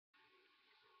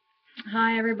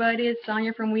Hi everybody, it's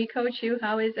Sonia from We Coach You.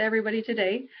 How is everybody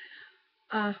today?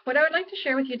 What I would like to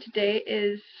share with you today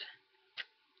is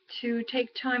to take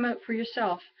time out for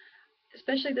yourself.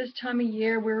 Especially this time of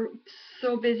year, we're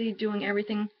so busy doing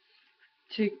everything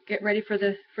to get ready for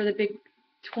the big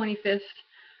 25th.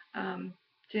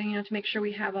 To make sure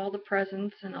we have all the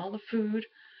presents and all the food.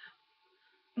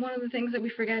 One of the things that we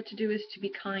forget to do is to be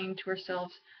kind to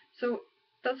ourselves. So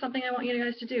that's something I want you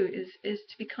guys to do is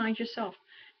to be kind to yourself,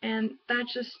 and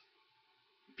that's just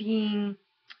being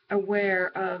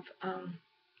aware of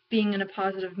being in a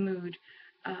positive mood,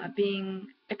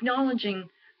 acknowledging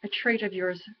a trait of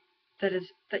yours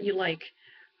that you like,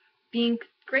 being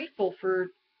grateful for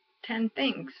 10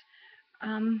 things,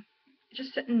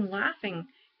 just sitting and laughing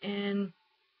and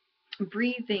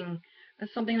breathing.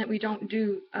 That's something that we don't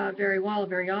do very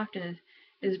often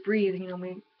is breathe.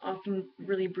 We often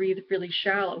really breathe really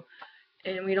shallow,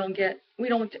 and we don't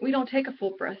take a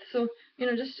full breath. So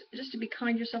just to be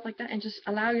kind to yourself like that, and just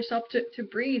allow yourself to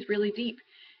breathe really deep,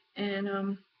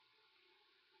 and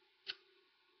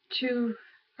to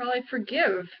probably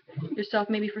forgive yourself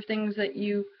maybe for things that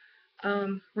you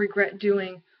regret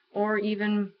doing, or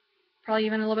probably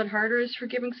even a little bit harder is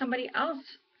forgiving somebody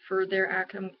else for their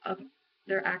act of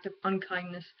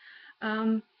unkindness.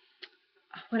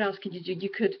 What else could you do? You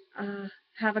could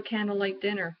have a candlelight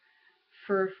dinner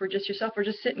for just yourself, or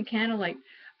just sit in candlelight,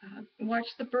 watch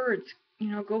the birds,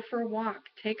 go for a walk,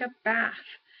 take a bath,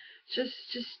 just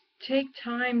take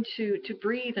time to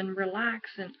breathe and relax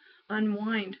and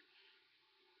unwind.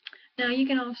 Now you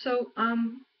can also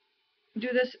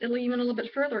do this even a little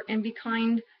bit further and be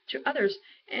kind to others,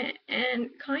 and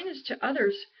kindness to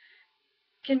others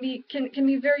can be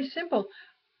very simple.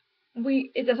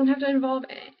 It doesn't have to involve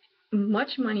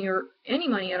much money or any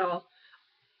money at all.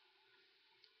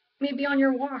 Maybe on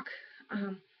your walk,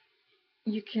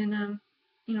 you can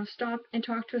stop and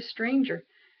talk to a stranger,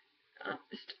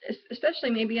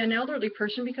 especially maybe an elderly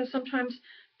person, because sometimes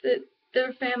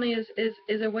their family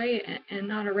is away and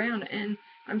not around, and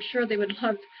I'm sure they would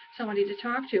love somebody to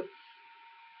talk to.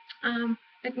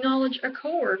 Acknowledge a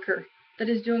coworker that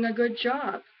is doing a good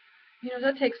job.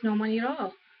 That takes no money at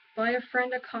all. Buy a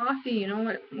friend a coffee.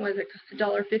 What is it,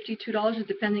 $1.50, $2,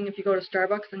 depending if you go to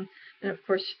Starbucks, and then of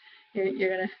course you're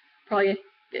gonna probably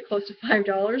get close to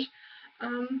 $5.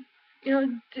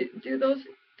 Do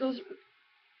those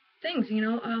things.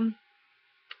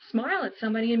 Smile at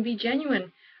somebody and be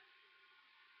genuine.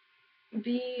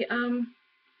 Be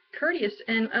courteous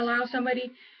and allow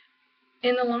somebody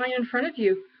in the line in front of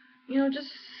you. Just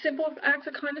simple acts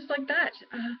of kindness like that.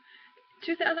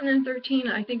 2013,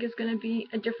 I think, is going to be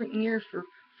a different year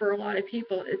for a lot of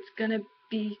people. It's going to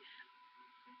be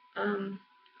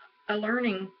a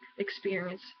learning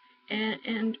experience,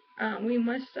 and I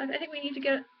think we need to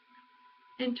get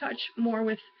in touch more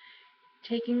with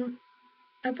taking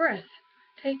a breath,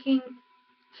 taking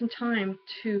some time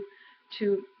to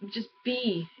just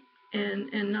be,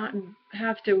 and not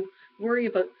have to worry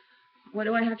about what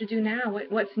do I have to do now,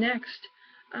 what's next.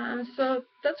 So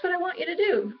that's what I want you to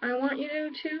do. I want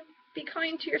you to be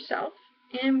kind to yourself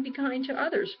and be kind to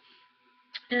others.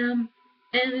 And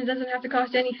it doesn't have to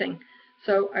cost anything.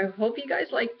 So I hope you guys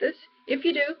like this. If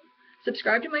you do,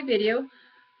 subscribe to my video,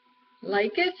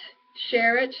 like it,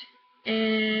 share it,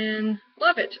 and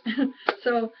love it.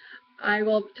 So I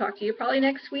will talk to you probably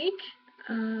next week.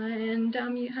 And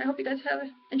I hope you guys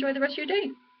enjoy the rest of your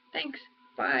day. Thanks.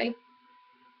 Bye.